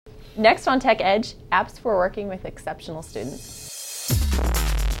Next on Tech Edge, apps for working with exceptional students.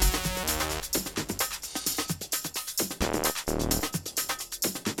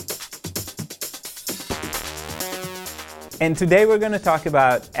 And today we're going to talk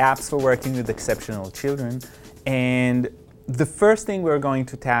about apps for working with exceptional children. And the first thing we're going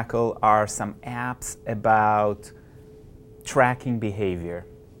to tackle are some apps about tracking behavior.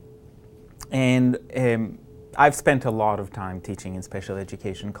 And I've spent a lot of time teaching in special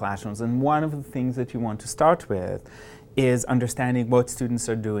education classrooms, and one of the things that you want to start with is understanding what students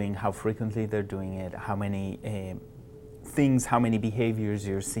are doing, how frequently they're doing it, how many how many behaviors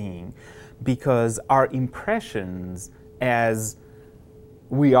you're seeing, because our impressions as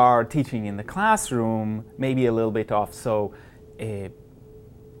we are teaching in the classroom may be a little bit off. So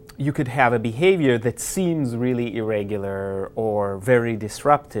you could have a behavior that seems really irregular or very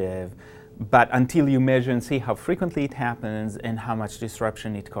disruptive, but until you measure and see how frequently it happens and how much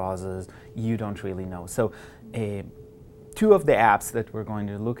disruption it causes, you don't really know. So two of the apps that we're going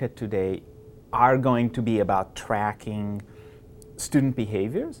to look at today are going to be about tracking student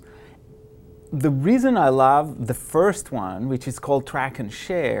behaviors. The reason I love the first one, which is called Track and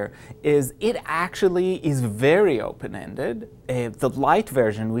Share, is it actually is very open-ended. The light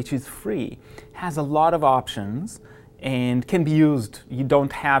version, which is free, has a lot of options and can be used. You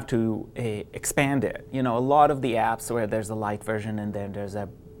don't have to expand it. You know, a lot of the apps where there's a light version and then there's a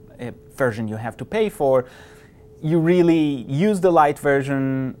version you have to pay for, you really use the light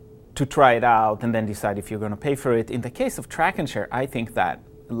version to try it out and then decide if you're going to pay for it. In the case of Track and Share, I think that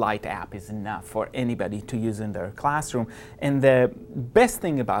light app is enough for anybody to use in their classroom. And the best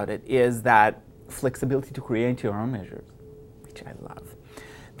thing about it is that flexibility to create your own measures, which I love.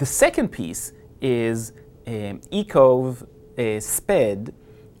 The second piece is eCove SPED,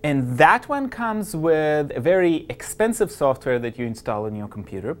 and that one comes with a very expensive software that you install on your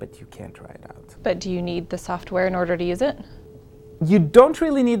computer, but you can't try it out. But do you need the software in order to use it? You don't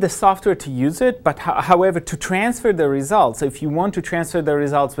really need the software to use it, but however, to transfer the results, so if you want to transfer the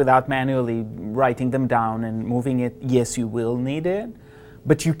results without manually writing them down and moving it, yes, you will need it.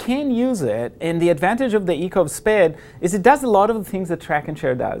 But you can use it, and the advantage of the eCove SPED is it does a lot of the things that Track and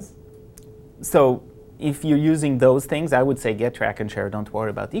Share does. So if you're using those things, I would say get Track and Share, don't worry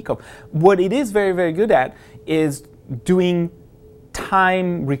about eCove. What it is very, very good at is doing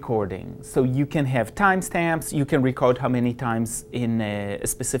time recording. So you can have timestamps, you can record how many times in a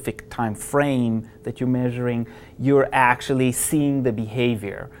specific time frame that you're measuring, you're actually seeing the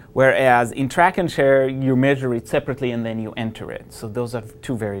behavior. Whereas in Track and Share, you measure it separately and then you enter it. So those are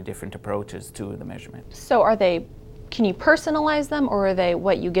two very different approaches to the measurement. So can you personalize them, or are they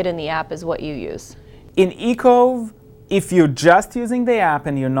what you get in the app is what you use? In eCove, if you're just using the app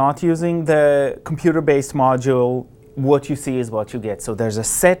and you're not using the computer-based module, what you see is what you get. So there's a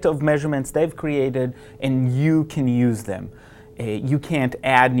set of measurements they've created and you can use them. You can't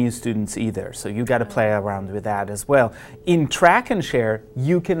add new students either, so you got to play around with that as well. In Track and Share,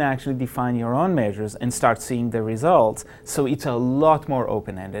 you can actually define your own measures and start seeing the results. So it's a lot more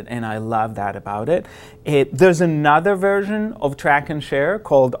open-ended, and I love that about it. There's another version of Track and Share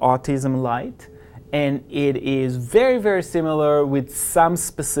called Autism Lite, and it is very, very similar with some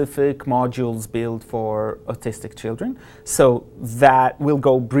specific modules built for autistic children. So that we'll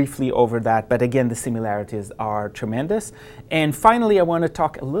go briefly over that, but again, the similarities are tremendous. And finally, I want to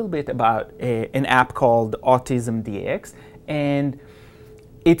talk a little bit about an app called Autism DX. And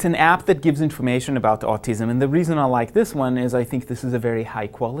it's an app that gives information about autism. And the reason I like this one is I think this is a very high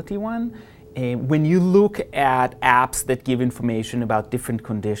quality one. When you look at apps that give information about different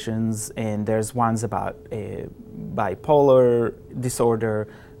conditions, and there's ones about bipolar disorder,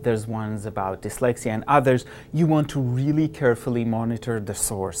 there's ones about dyslexia and others, you want to really carefully monitor the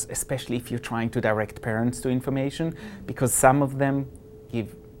source, especially if you're trying to direct parents to information, because some of them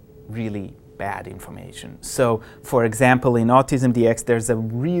give really bad information. So, for example, in Autism DX, there's a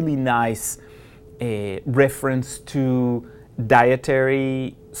really nice reference to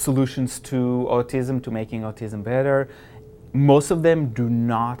dietary solutions to autism, to making autism better. Most of them do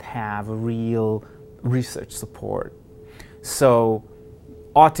not have real research support. So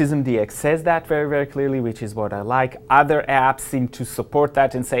Autism DX says that very, very clearly, which is what I like. Other apps seem to support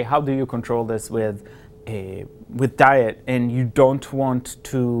that and say, how do you control this with diet? And you don't want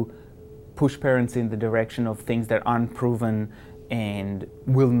to push parents in the direction of things that aren't proven and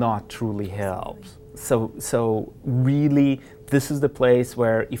will not truly help. So really, this is the place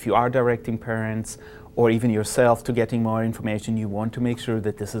where if you are directing parents or even yourself to getting more information, you want to make sure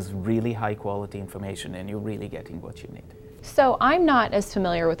that this is really high quality information and you're really getting what you need. So I'm not as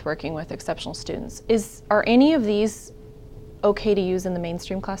familiar with working with exceptional students. Are any of these okay to use in the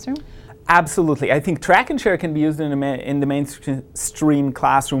mainstream classroom? Absolutely. I think track and share can be used in the mainstream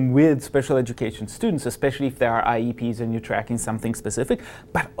classroom with special education students, especially if there are IEPs and you're tracking something specific.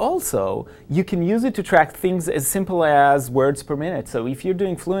 But also, you can use it to track things as simple as words per minute. So if you're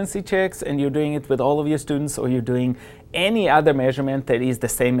doing fluency checks and you're doing it with all of your students, or you're doing any other measurement that is the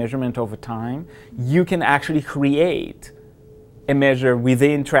same measurement over time, you can actually create a measure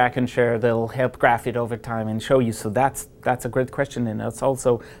within track and share that'll help graph it over time and show you. So that's a great question, and that's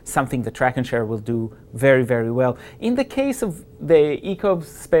also something that track and share will do very, very well. In the case of the ECOV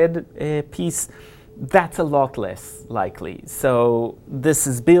SPED piece, that's a lot less likely. So this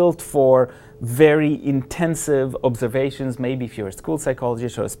is built for very intensive observations. Maybe if you're a school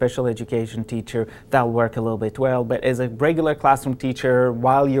psychologist or a special education teacher, that'll work a little bit well. But as a regular classroom teacher,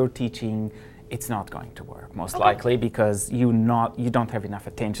 while you're teaching, it's not going to work, most likely, because you don't have enough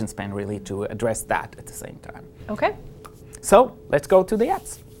attention span really to address that at the same time. Okay. So let's go to the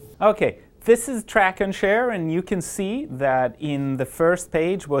apps. Okay, this is track and share, and you can see that in the first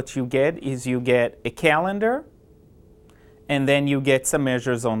page what you get is you get a calendar, and then you get some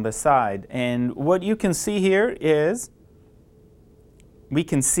measures on the side. And what you can see here is we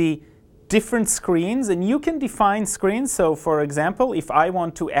can see different screens, and you can define screens. So for example, if I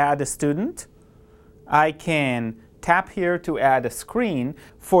want to add a student, I can tap here to add a screen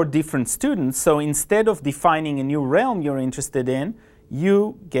for different students. So instead of defining a new realm you're interested in,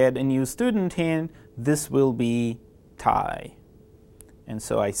 you get a new student in. This will be Ty. And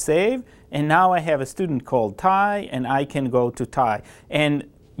so I save, and now I have a student called Ty, and I can go to Ty. And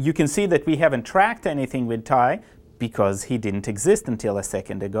you can see that we haven't tracked anything with Ty because he didn't exist until a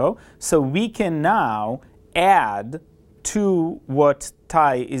second ago. So we can now add to what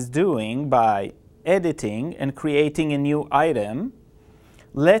Ty is doing by editing and creating a new item.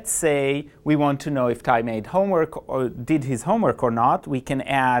 Let's say we want to know if Ty made homework or did his homework or not. We can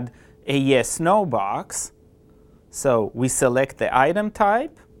add a yes/no box. So we select the item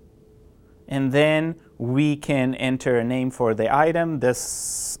type, and then we can enter a name for the item.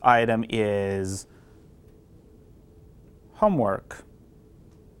 This item is homework.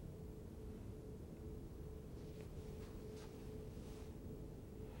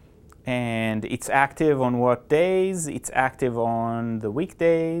 And it's active on what days? It's active on the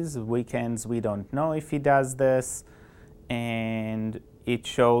weekdays. Weekends, we don't know if he does this. And it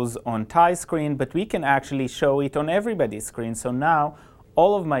shows on Ty's screen, but we can actually show it on everybody's screen. So now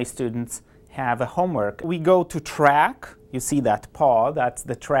all of my students have a homework. We go to track. You see that paw, that's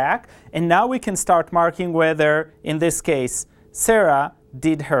the track. And now we can start marking whether, in this case, Sarah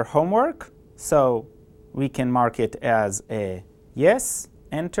did her homework. So we can mark it as a yes,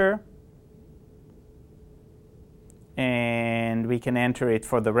 enter. And we can enter it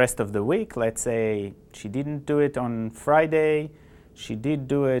for the rest of the week. Let's say she didn't do it on Friday. She did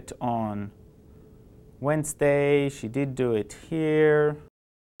do it on Wednesday. She did do it here.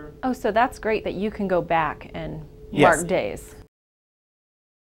 Oh, so that's great that you can go back and Yes. mark days.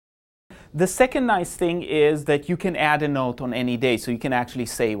 The second nice thing is that you can add a note on any day. So you can actually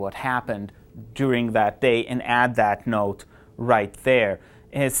say what happened during that day and add that note right there.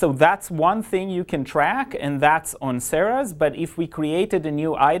 So that's one thing you can track, and that's on Sarah's. But if we created a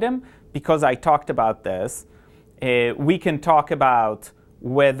new item, because I talked about this, we can talk about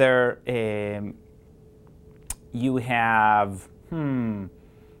whether you have,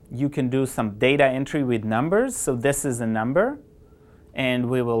 you can do some data entry with numbers. So this is a number, and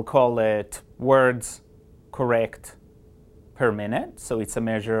we will call it words correct per minute. So it's a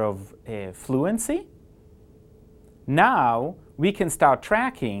measure of fluency. Now we can start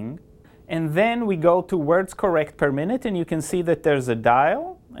tracking, and then we go to words correct per minute, and you can see that there's a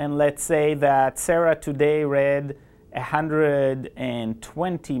dial. And let's say that Sarah today read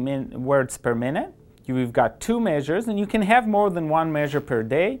 120 words per minute. We've got two measures, and you can have more than one measure per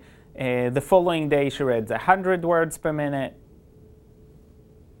day. The following day she read 100 words per minute,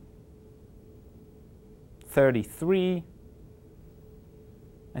 33,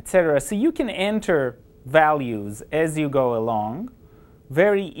 etc. So you can enter values as you go along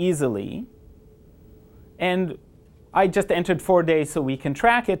very easily. And I just entered 4 days so we can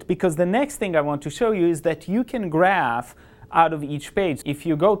track it, because the next thing I want to show you is that you can graph out of each page. If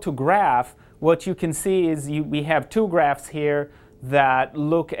you go to graph, what you can see is we have two graphs here that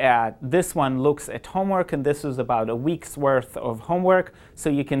look at, this one looks at homework, and this is about a week's worth of homework. So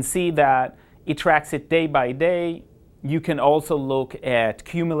you can see that it tracks it day by day. You can also look at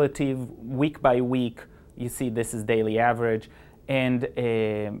cumulative week by week. You see this is daily average, and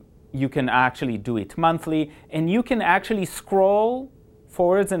you can actually do it monthly, and you can actually scroll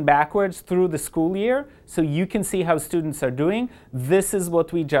forwards and backwards through the school year, so you can see how students are doing. This is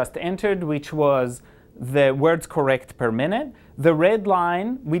what we just entered, which was the words correct per minute. The red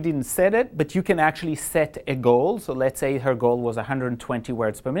line, we didn't set it, but you can actually set a goal. So let's say her goal was 120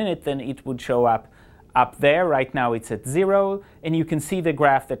 words per minute, then it would show up there. Right now it's at 0, and you can see the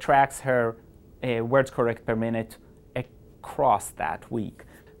graph that tracks her words correct per minute across that week.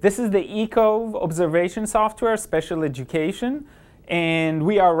 This is the eCove observation software, special education, and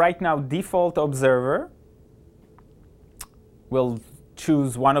we are right now default observer. We'll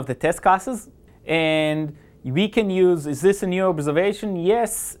choose one of the test classes, and we can use, is this a new observation?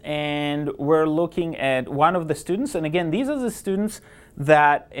 Yes, and we're looking at one of the students, and again, these are the students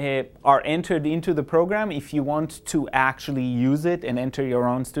that are entered into the program. If you want to actually use it and enter your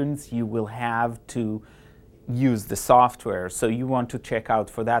own students, you will have to use the software. So you want to check out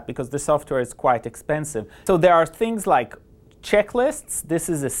for that because the software is quite expensive. So there are things like checklists. This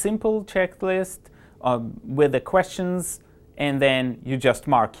is a simple checklist with the questions, and then you just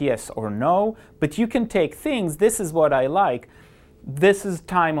mark yes or no. But you can take things, this is what I like. This is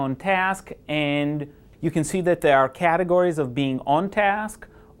time on task, and you can see that there are categories of being on task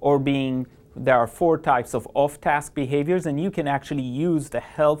or being, there are 4 types of off-task behaviors, and you can actually use the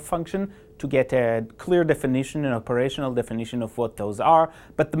help function to get a clear definition, an operational definition of what those are.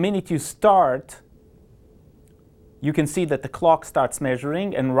 But the minute you start, you can see that the clock starts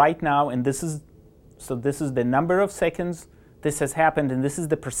measuring, and right now, and this is the number of seconds this has happened, and this is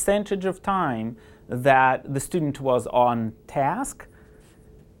the percentage of time that the student was on task.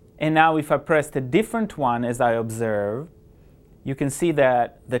 And now if I press a different one as I observe, you can see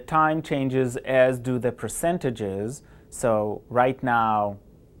that the time changes as do the percentages. So right now,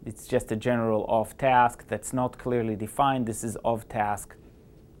 it's just a general off task that's not clearly defined. This is off task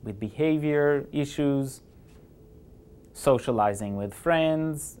with behavior issues, socializing with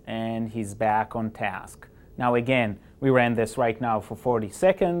friends, and he's back on task. Now again, we ran this right now for 40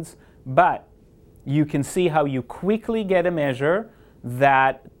 seconds, but you can see how you quickly get a measure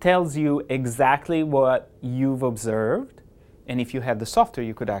that tells you exactly what you've observed. And if you had the software,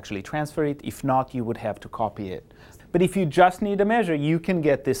 you could actually transfer it. If not, you would have to copy it. But if you just need a measure, you can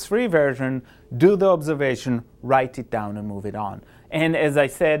get this free version, do the observation, write it down, and move it on. And as I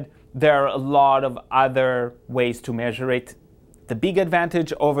said, there are a lot of other ways to measure it. The big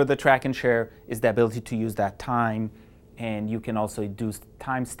advantage over the track and share is the ability to use that time, and you can also do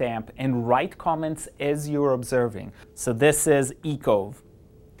timestamp and write comments as you're observing. So this is eCove.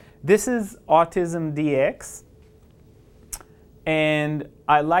 This is Autism DX. And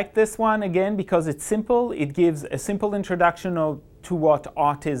I like this one again because it's simple. It gives a simple introduction to what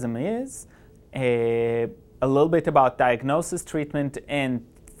autism is, a little bit about diagnosis, treatment, and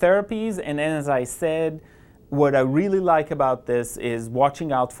therapies. And then, as I said, what I really like about this is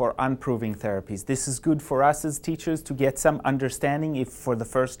watching out for unproven therapies. This is good for us as teachers to get some understanding if for the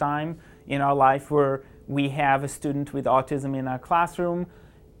first time in our life where we have a student with autism in our classroom.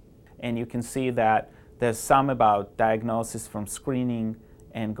 And you can see that there's some about diagnosis from screening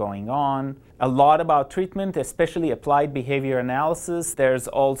and going on. A lot about treatment, especially applied behavior analysis. There's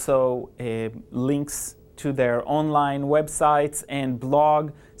also links to their online websites and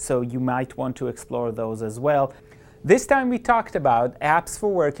blog, so you might want to explore those as well. This time we talked about apps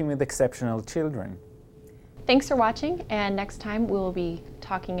for working with exceptional children. Thanks for watching, and next time we'll be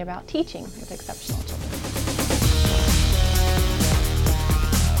talking about teaching with exceptional children.